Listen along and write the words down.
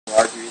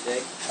you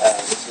today.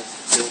 This is the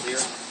field deer,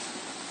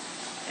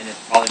 and it's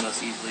probably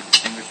most easily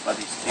distinguished by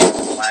these two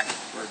black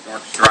or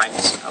dark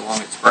stripes along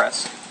its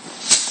breast.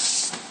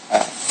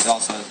 It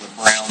also has a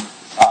brown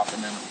top and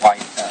then a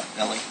white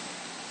belly.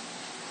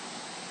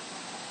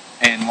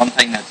 And one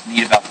thing that's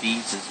neat about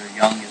these is their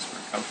young is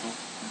precocial.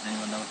 Does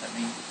anyone know what that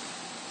means?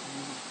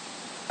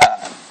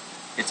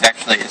 It's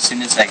actually, as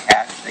soon as they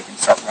hatch, they can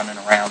start running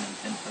around and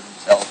fend for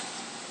themselves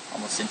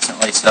almost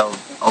instantly. So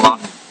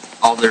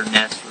all their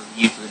nests will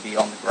usually be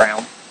on the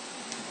ground.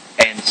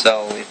 And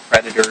so if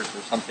predators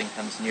or something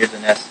comes near the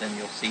nest, then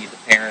you'll see the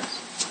parents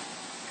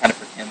kind of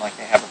pretend like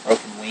they have a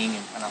broken wing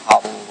and kind of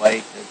hobble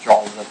away to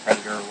draw the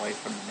predator away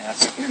from the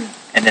nest.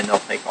 And then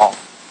they'll take off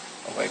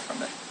away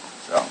from it.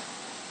 So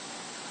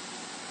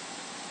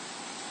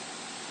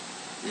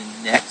the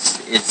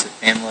next is the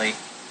family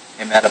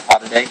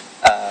Vertebrate,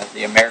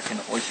 the American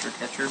oyster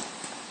catcher,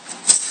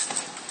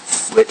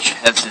 which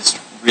has this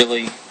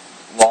really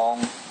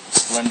long,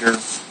 slender,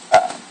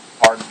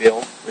 hard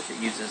bill, which it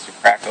uses to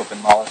crack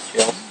open mollusk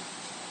shells,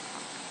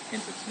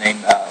 hence its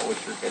name,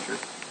 oyster catcher.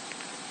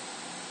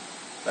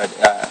 But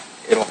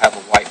it'll have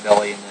a white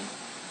belly and then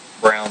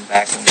brown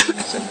back and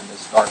wings, and then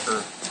this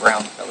darker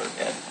brown colored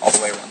head all the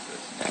way around to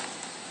its neck.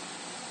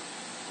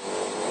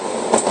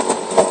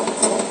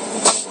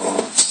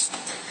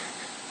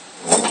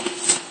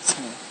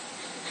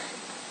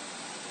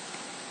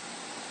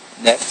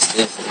 Next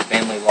is the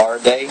family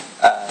Vertebrate,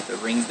 the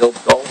ring-billed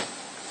gull,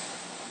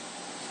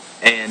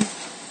 and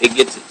it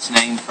gets its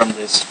name from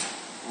this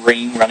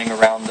ring running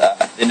around the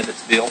end of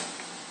its bill.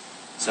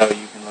 So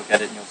you can look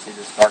at it and you'll see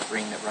this dark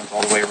ring that runs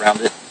all the way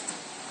around it.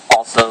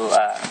 Also,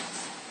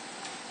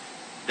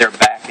 their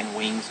back and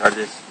wings are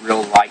this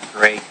real light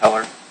gray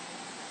color,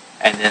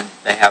 and then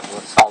they have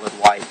a solid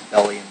white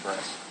belly and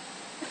breast.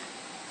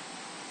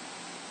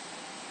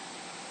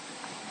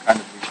 Kind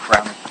of these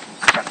brownish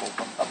speckles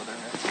on top of their head.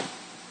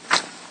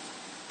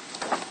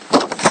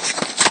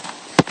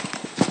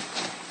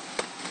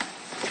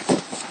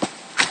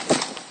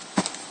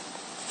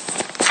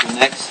 The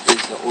next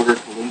is the order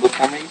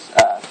Columbiformes,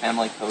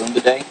 family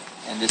Columbidae,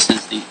 and this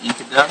is the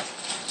Incida.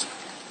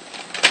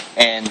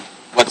 And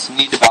what's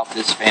neat about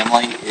this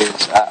family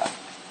is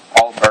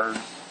all birds,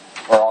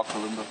 or all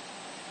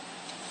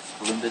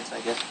columbids,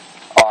 I guess,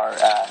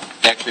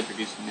 they actually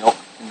produce milk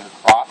in their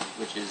crop,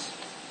 which is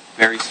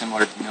very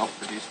similar to milk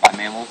produced by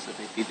mammals that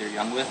they feed their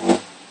young with.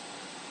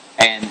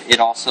 And it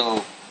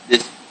also,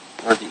 the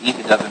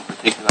Incida in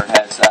particular,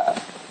 has a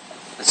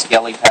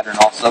scaly pattern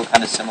also,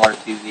 kind of similar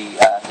to the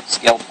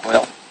scaled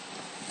quail,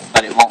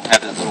 but it won't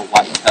have those little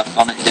white tufts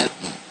on its head.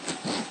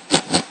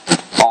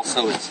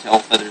 Also, its tail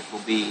feathers will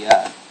be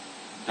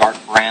dark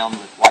brown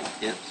with white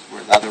tips,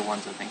 where the other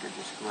ones I think are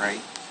just gray.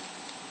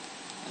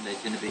 And they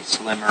tend to be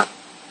slimmer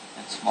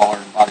and smaller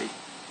in body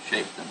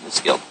shape than the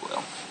scaled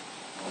quail.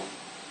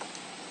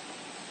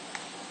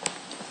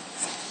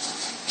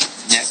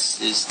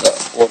 Next is the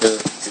order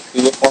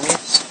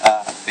Cuculiformes,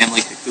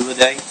 family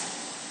Cuculidae,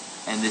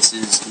 and this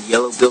is the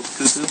yellow-billed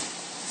cuckoo.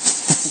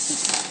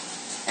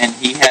 And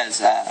he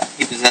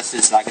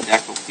possesses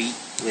zygodactyl feet,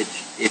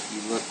 which, if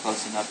you look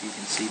close enough, you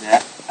can see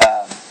that.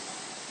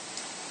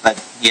 But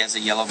he has a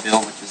yellow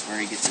bill, which is where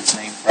he gets his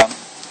name from.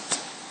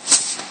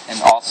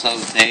 And also,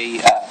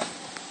 they,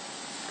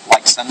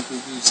 like some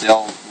cuckoos,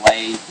 they'll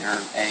lay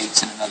their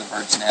eggs in another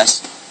bird's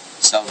nest,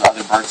 so the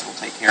other birds will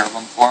take care of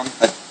them for them.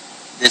 But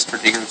this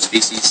particular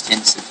species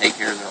tends to take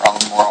care of their own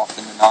more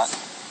often than not.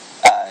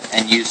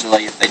 And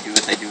usually, if they do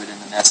it in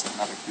the nest of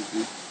another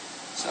cuckoo.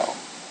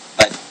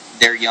 But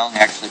their young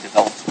actually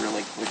develops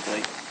really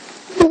quickly.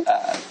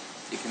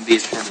 It can be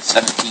as short as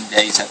 17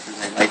 days after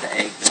they lay the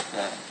egg that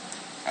the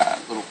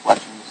little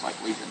fledglings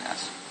leave the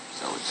nest.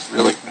 So it's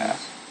really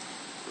fast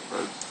for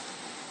birds.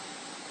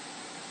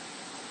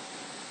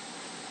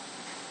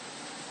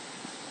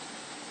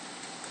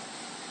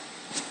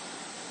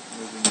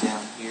 Moving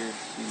down here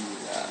to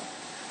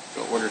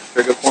the order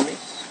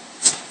Strigiformes,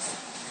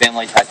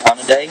 family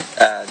Titanidae.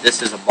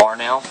 This is a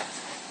barn owl.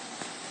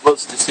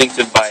 Most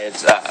distinctive by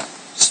its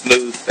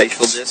smooth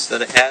facial disc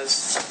that it has.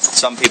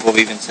 Some people have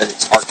even said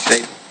it's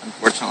heart-shaped.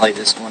 Unfortunately,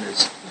 this one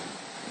is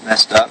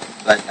messed up,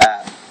 but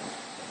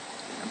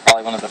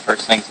probably one of the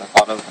first things I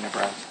thought of whenever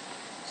I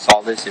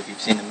saw this. If you've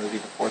seen the movie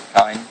The Fourth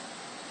Kind,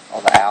 all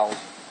the owls'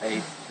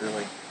 face is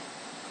really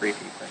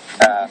creepy.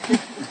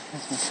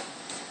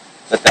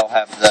 But they'll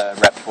have the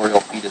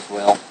raptorial feet as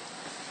well.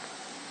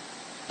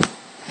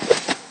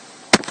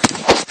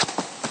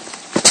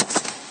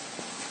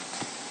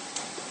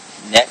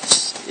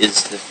 Next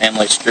is the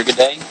family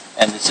Strigidae,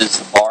 and this is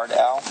the barred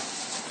owl,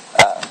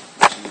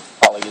 which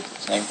probably gets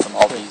its name from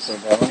all these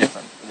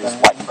different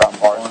white and brown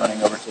bars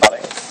running over its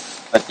body.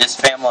 But this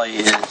family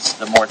is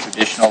the more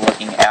traditional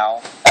looking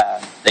owl.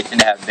 They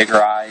tend to have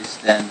bigger eyes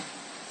than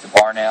the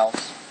barn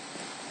owls,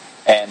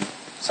 and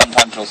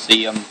sometimes you'll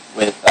see them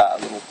with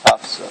little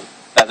tufts of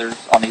feathers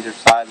on either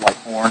side, like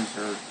horns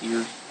or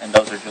ears, and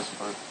those are just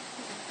for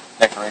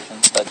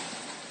decorations. But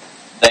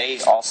they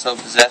also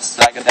possess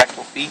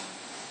zygodactyl feet,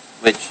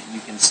 which you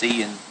can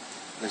see in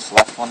this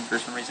left one for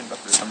some reason, but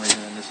for some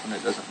reason in this one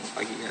it doesn't look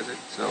like he has it,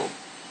 so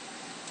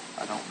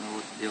I don't know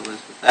what the deal is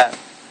with that,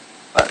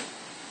 but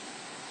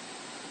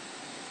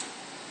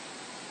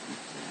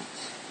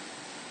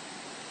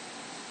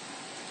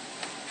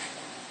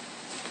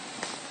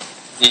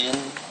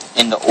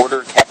in the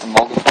order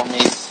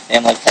Caprimulgiformes,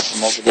 family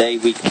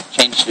Caprimulgidae, we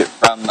changed it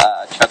from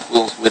Chuck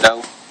Will's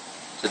widow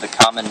to the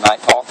common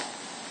nighthawk,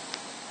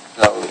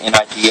 so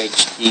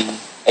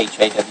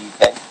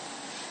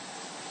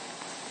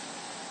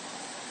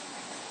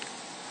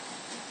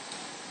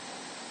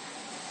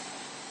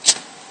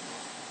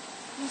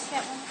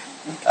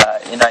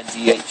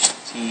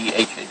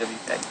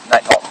Nightthawk. Nightthawk,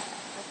 nighthawk.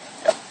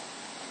 Yeah,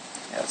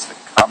 yeah, it's the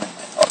common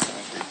nighthawk.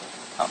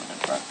 Common in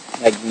front.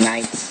 Like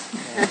knights.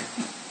 Yeah.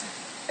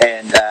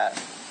 And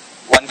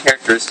one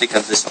characteristic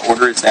of this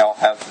order is they all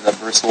have the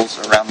bristles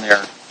around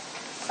their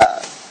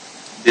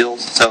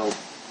bills. So,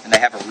 and they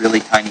have a really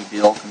tiny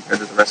bill compared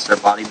to the rest of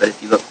their body. But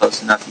if you look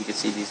close enough, you can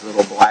see these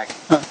little black,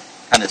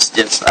 kind of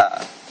stiff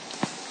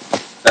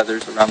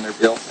feathers around their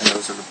bill, and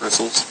those are the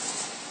bristles.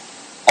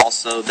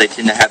 Also, they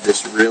tend to have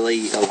this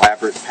really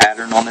elaborate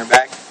pattern on their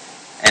back,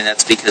 and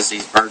that's because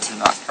these birds are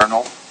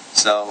nocturnal.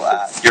 So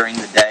during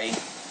the day,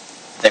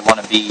 they want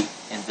to be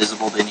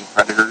invisible to any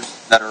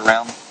predators that are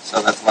around.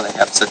 So that's why they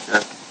have such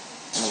an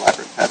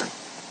elaborate pattern.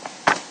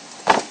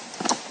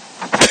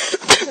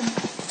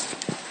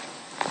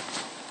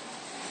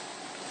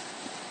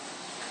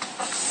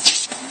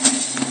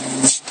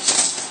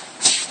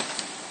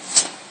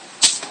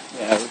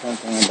 Yeah, we're going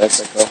to bring a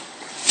bicycle.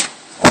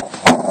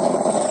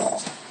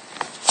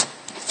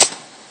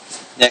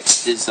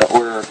 Next is the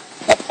order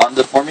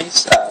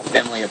Apondiformes,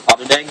 family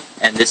Apodidae,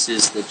 and this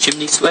is the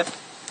chimney swift,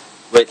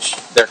 which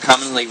they're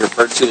commonly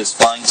referred to as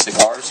flying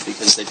cigars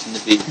because they tend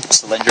to be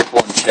cylindrical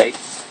in shape.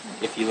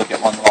 If you look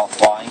at one while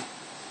flying,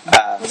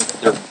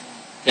 they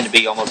tend to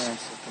be almost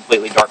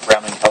completely dark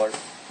brown in color,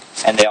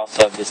 and they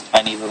also have this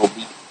tiny little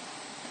beak.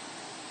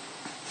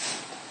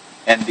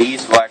 And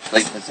these will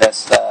actually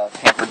possess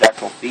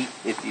camprodactyl feet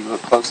if you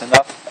look close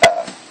enough.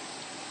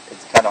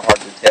 It's kind of hard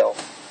to tell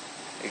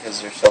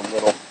because they're so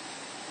little.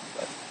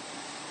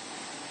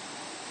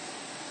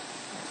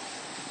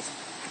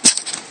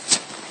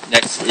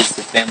 Next is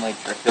the family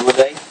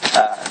Trochilidae,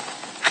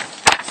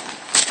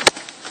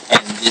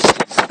 and this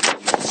is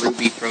the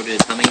ruby-throated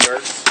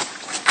hummingbird.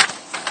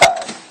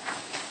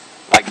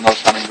 Like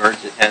most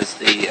hummingbirds, it has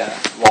the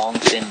long,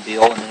 thin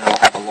bill, and then it'll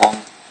have a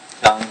long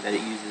tongue that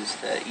it uses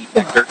to eat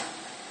nectar.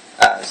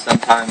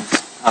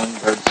 Sometimes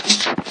hummingbirds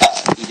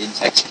can eat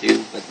insects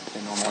too, but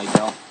they normally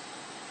don't.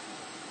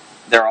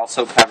 They're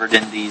also covered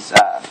in these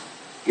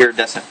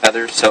iridescent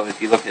feathers, so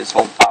if you look at his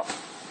whole top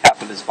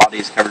half of his body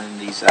is covered in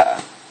these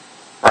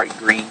bright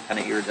green kind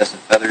of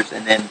iridescent feathers,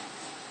 and then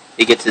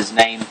he gets his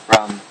name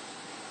from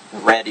the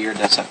red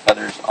iridescent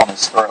feathers on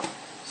his throat.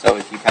 So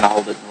if you kind of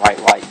hold it in the right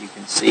light, you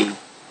can see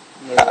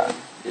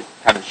it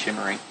kind of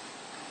shimmering.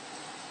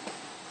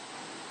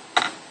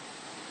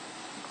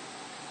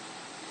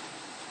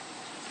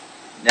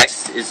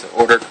 Next is the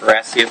order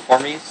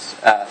Carassiformes,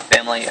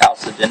 family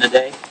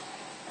Alcidinidae,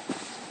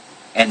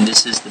 and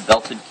this is the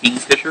belted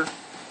kingfisher,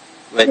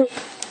 which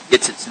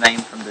gets its name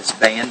from this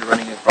band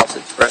running across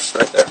its crest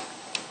right there.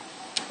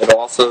 It'll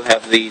also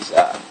have these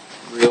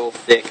real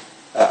thick,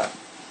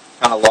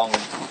 kind of long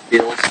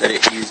bills that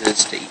it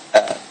uses to eat,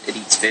 it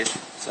eats fish,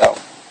 so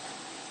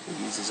it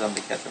uses them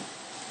to catch them.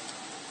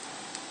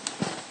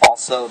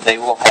 Also, they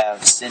will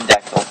have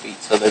syndactyl feet,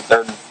 so their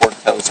third and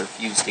fourth toes are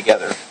fused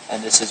together,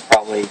 and this is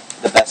probably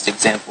the best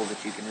example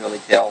that you can really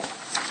tell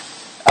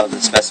out of the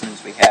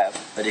specimens we have.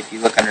 But if you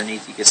look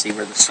underneath, you can see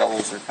where the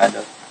soles are kind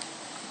of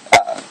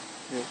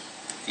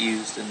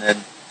fused, and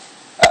then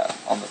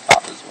on the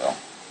top as well.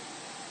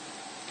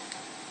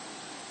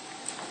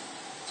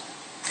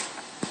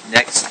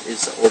 Next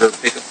is the order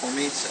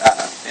Picaformes,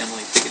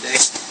 family Picadae,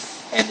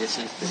 and this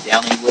is the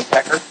downy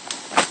woodpecker.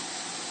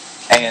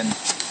 And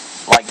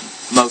like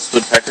most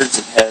woodpeckers,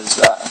 it has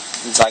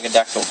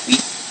zygodactyl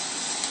feet,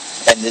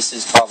 and this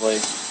is probably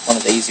one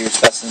of the easier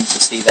specimens to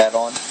see that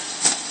on.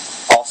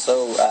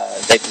 Also,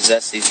 they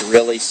possess these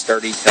really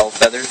sturdy tail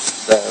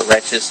feathers. The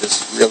rachis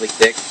is really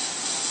thick.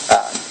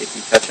 If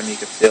you touch them, you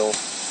can feel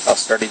how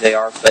sturdy they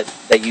are, but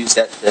they use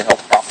that to help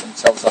prop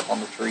themselves up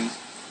on the trees.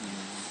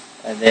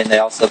 And then they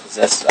also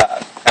possess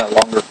kind of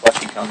longer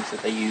fleshy tongues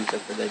that they use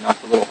after they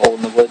knock a little hole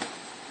in the wood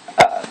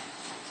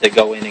to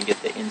go in and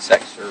get the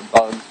insects or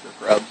bugs or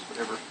grubs,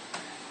 whatever,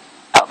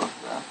 out of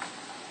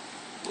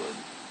the wood.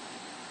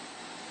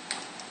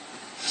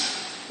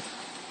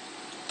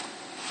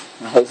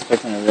 I was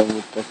expecting a real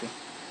woodpecker.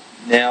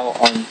 Now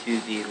on to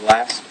the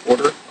last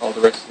order. All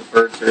the rest of the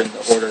birds are in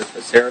the order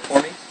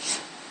Passeriformes.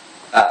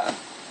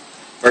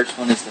 First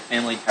one is the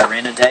family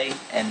Tyrannidae,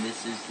 and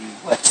this is the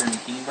western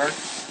kingbird.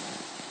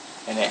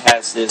 And it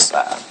has this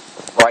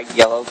bright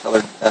yellow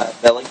colored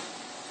belly,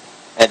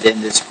 and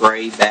then this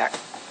gray back.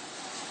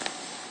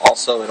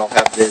 Also, it'll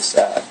have this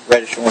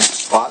reddish orange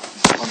spot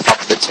on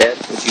top of its head,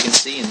 which you can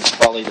see, and it's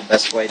probably the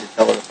best way to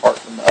tell it apart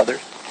from the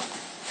others.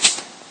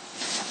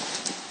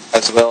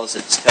 as well as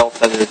its tail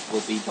feathers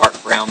will be dark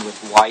brown with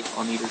white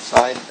on either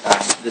side.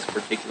 This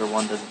particular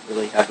one doesn't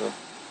really have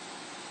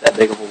that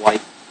big of a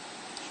white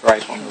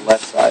stripe on the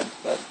left side,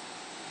 but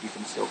you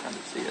can still kind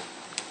of see it.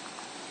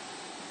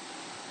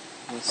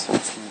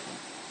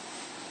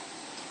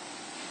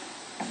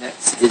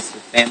 Next is the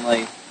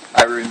family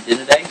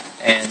Irundinidae,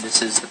 and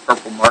this is the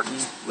purple martin,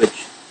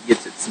 which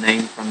gets its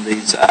name from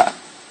these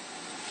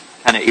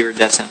kind of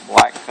iridescent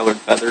black colored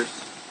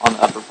feathers on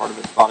the upper part of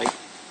its body.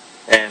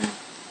 And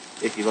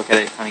if you look at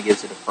it, it kind of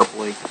gives it a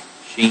purpley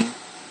sheen.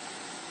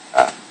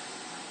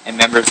 And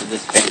members of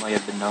this family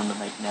have been known to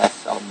make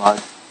nests out of mud.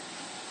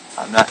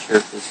 I'm not sure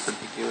if this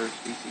particular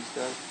species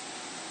does,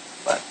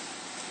 but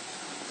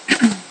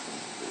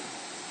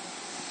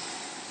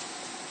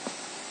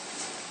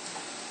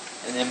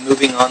and then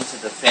moving on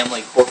to the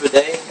family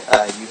Corvidae,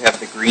 you have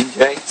the green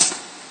jay,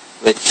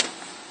 which,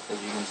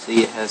 as you can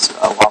see, it has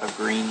a lot of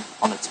green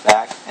on its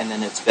back, and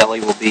then its belly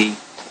will be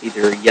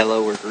either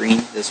yellow or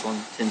green. This one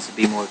tends to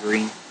be more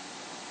green.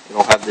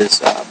 It'll have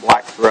this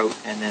black throat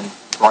and then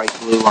bright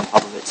blue on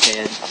top of its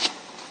head,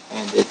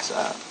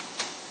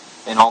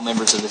 and all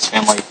members of this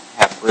family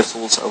have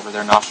bristles over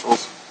their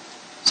nostrils.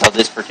 So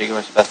this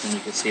particular specimen,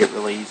 you can see it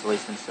really easily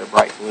since they're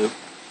bright blue.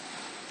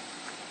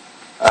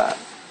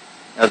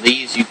 Now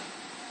these you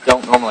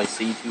don't normally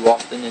see too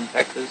often in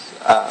Texas.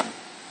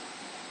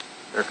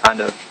 They're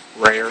kind of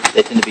rare.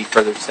 They tend to be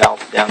further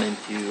south down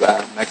into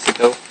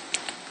Mexico.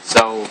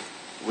 So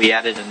we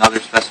added another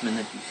specimen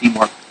that you see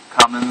more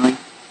commonly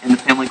in the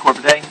family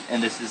Corvidae,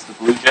 and this is the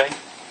blue jay.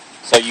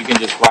 So you can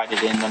just write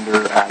it in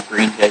under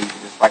green jay. You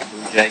can just write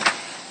blue jay.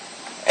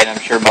 And I'm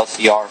sure most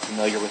of you are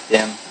familiar with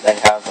them. They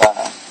have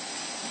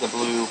the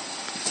blue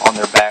on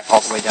their back all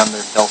the way down to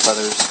their tail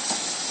feathers.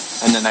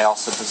 And then they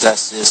also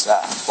possess this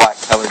black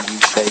colored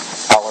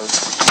U-shaped collar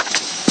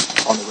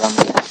on the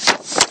rumble.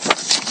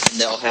 And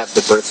they'll have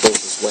the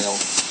bristles as well,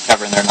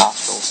 covering their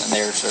nostrils, and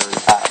theirs are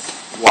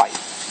white.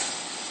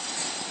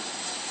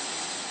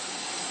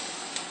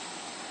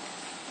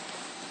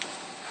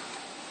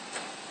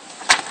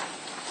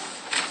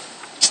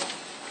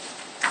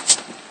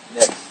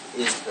 Next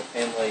is the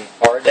family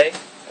Faraday,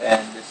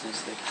 and this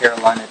is the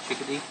Carolina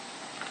chickadee.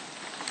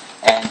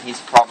 And he's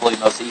probably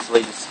most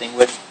easily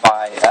distinguished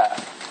by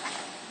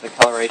the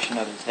coloration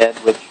of his head,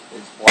 which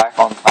is black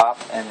on top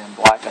and then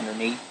black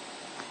underneath,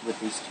 with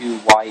these two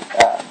white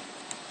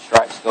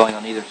stripes going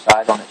on either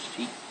side on its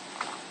cheek.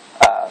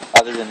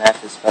 Other than that,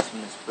 this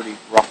specimen is pretty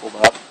ruffled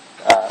up,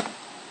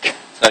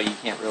 so you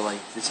can't really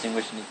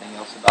distinguish anything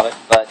else about it,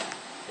 but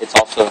it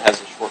also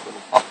has a short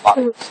little plump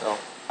body, so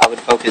I would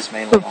focus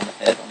mainly on the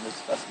head on this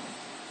specimen.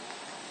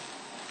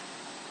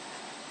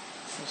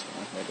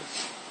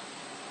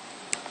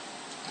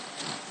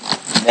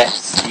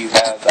 Next, you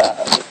have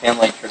the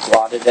family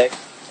Troglodydae,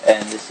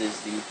 and this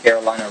is the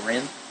Carolina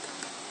wren.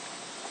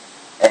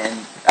 And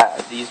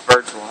these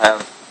birds will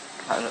have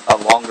kind of a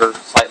longer,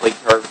 slightly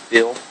curved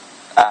bill.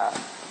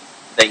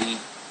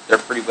 They're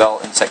pretty well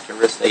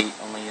insectivorous. They eat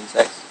only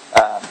insects.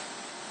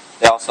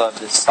 They also have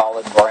this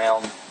solid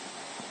brown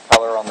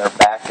color on their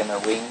back and their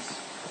wings,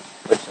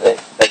 which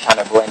they kind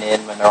of blend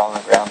in when they're on the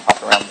ground,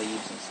 hopping around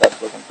leaves and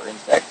stuff, looking for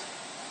insects.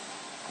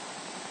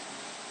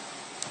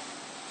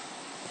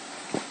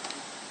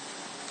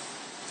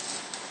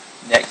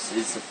 Next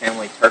is the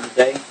family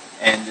Turdidae,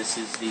 and this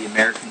is the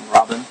American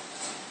robin,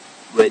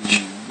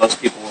 which most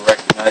people will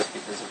recognize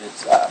because of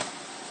its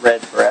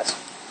red breast,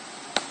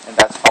 and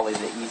that's probably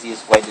the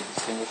easiest way to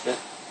distinguish it.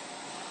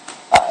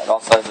 It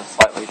also has a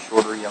slightly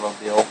shorter yellow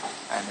bill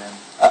and then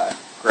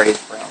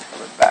grayish-brown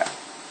colored back.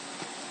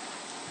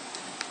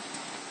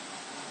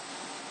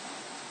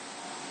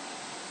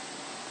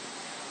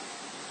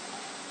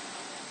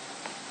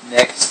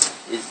 Next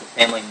is the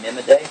family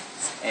Mimidae,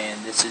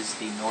 and this is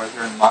the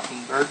northern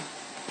mockingbird,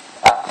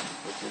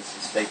 which is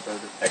the state bird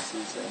of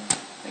Texas and I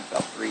think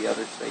about 3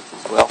 other states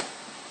as well.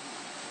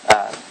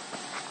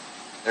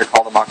 They're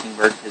called a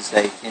mockingbird because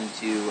they tend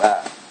to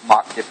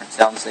mock different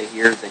sounds they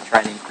hear. They try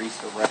and increase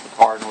their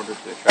repertoire in order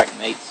to attract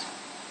mates.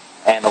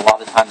 And a lot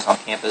of times on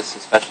campus,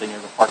 especially near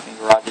the parking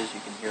garages,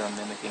 you can hear them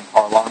mimicking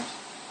car alarms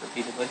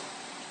repeatedly.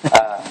 It's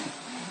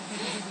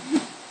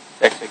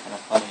actually kind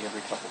of funny.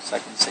 Every couple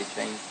seconds they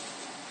change.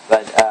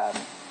 But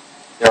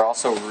they're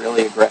also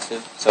really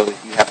aggressive, so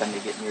if you happen to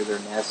get near their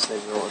nest, they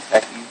will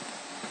attack you.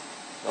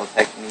 They'll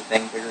attack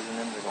anything bigger than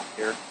them. They don't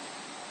care.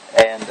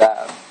 And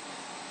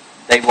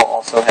they will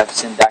also have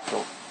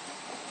syndactyl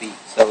feet.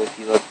 So if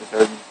you look, the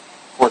third and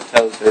fourth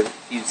toes are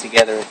fused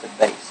together at the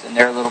base, and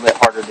they're a little bit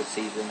harder to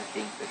see than the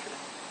kingfisher.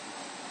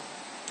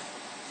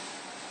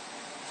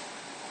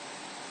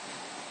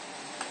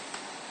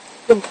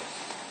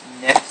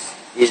 Next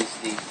is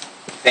the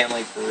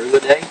family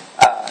Vertebrate,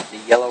 the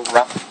yellow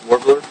rump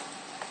warbler,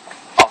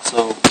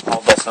 also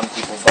called by some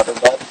people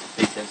butterbutt,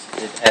 because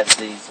it has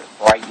these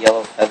bright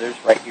yellow feathers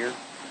right here,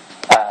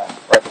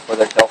 right before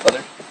their tail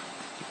feathers,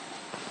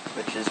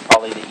 which is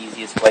probably the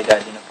easiest way to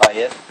identify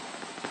it.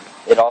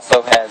 It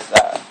also has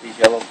these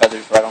yellow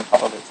feathers right on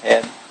top of its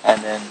head,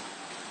 and then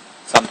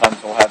sometimes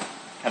we'll have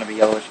kind of a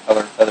yellowish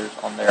colored feathers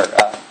on their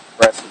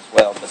breast as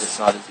well, but it's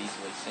not as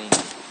easily seen.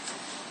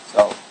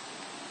 So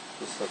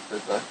just look for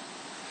the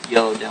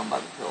yellow down by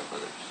the tail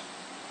feathers.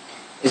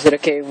 Is it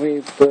okay if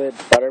we put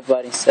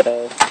Vertebrate instead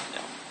of...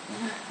 No.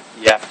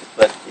 You have to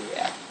put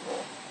the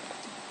actual,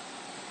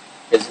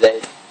 because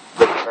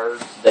with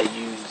birds, they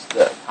use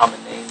the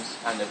common names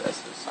kind of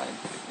as the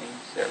scientific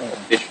names. They're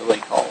officially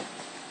called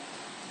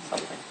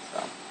something.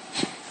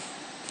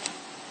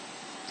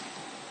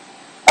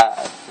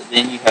 So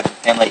then you have the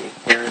family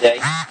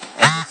Vertebrate,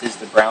 and this is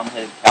the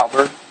brown-headed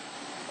cowbird.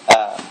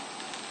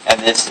 And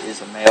this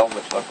is a male,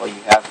 which luckily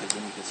you have, because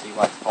then you can see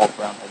why it's called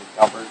brown-headed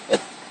cowbird. But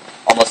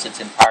almost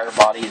its entire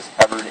body is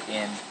covered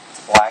in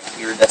black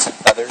iridescent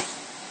feathers,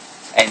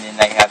 and then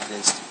they have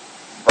this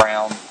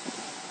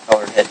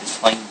brown-colored head, this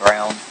plain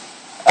brown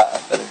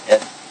feathered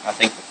head. I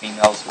think the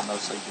females are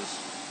mostly just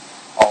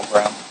all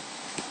brown.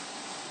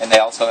 And they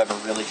also have a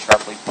really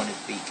sharply pointed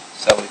beak,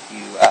 so if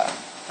you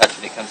touch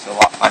it, it comes to a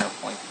lot finer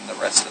point than the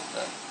rest of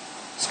the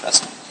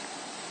specimens.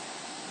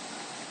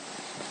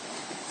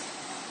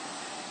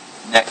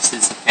 Next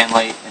is the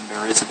family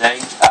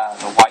Vertebrate,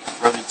 the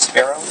white-throated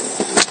sparrow,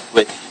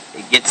 which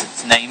it gets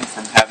its name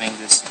from having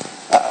these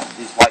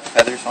white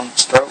feathers on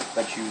its throat,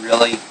 but you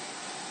really,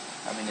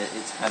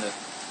 it's kind of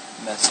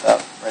messed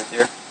up right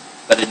there.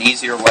 But an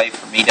easier way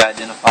for me to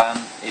identify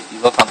them, if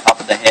you look on top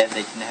of the head,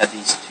 they tend to have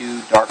these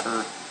two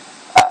darker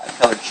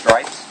colored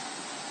stripes,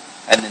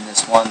 and then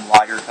this one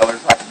lighter color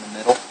right in the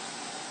middle.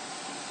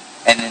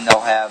 And then they'll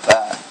have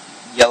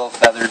yellow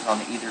feathers on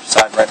either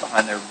side right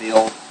behind their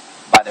bill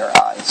by their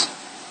eyes.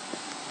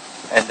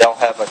 And they'll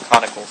have a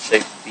conical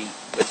shaped beak,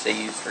 which they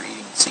use for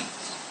eating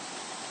seeds.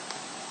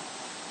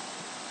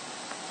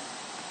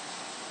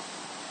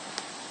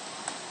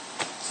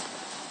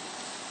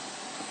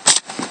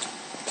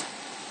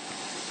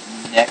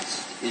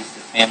 Next is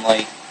the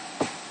family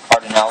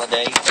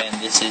Cardinalidae,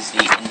 and this is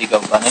the indigo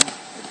bunting,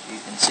 which you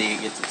can see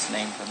it gets its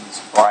name from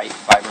this bright,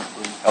 vibrant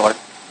blue color.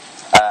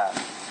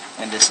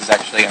 And this is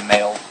actually a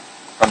male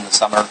from the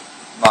summer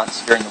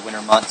months. During the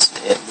winter months,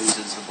 it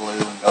loses the blue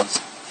and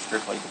goes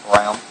strictly to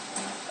brown.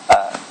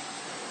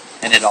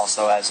 And it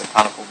also has a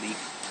conical beak,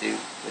 too,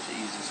 which it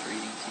uses for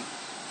eating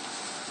seeds.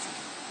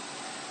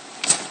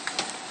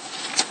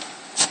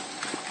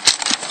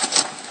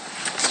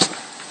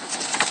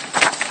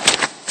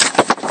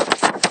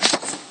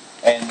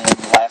 And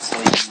then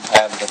lastly, you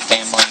have the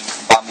family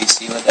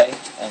Bombycelidae,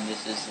 and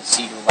this is the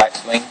cedar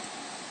waxwing.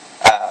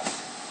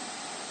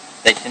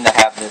 They tend to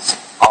have this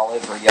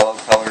olive or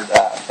yellow-colored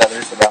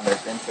feathers around their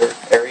venter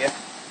area.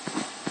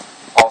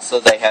 Also,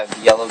 they have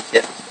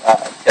yellow-tipped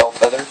tail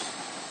feathers.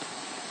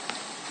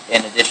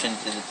 In addition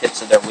to the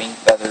tips of their wing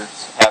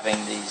feathers having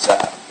these,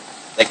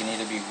 they can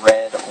either be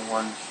red,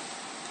 orange,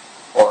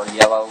 or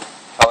yellow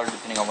colored,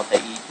 depending on what they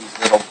eat. These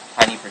little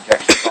tiny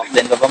projections off the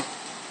end of them.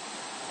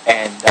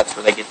 And that's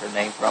where they get their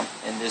name from.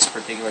 In this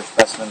particular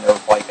specimen, they're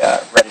like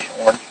reddish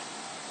orange.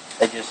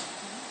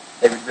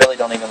 They really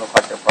don't even look like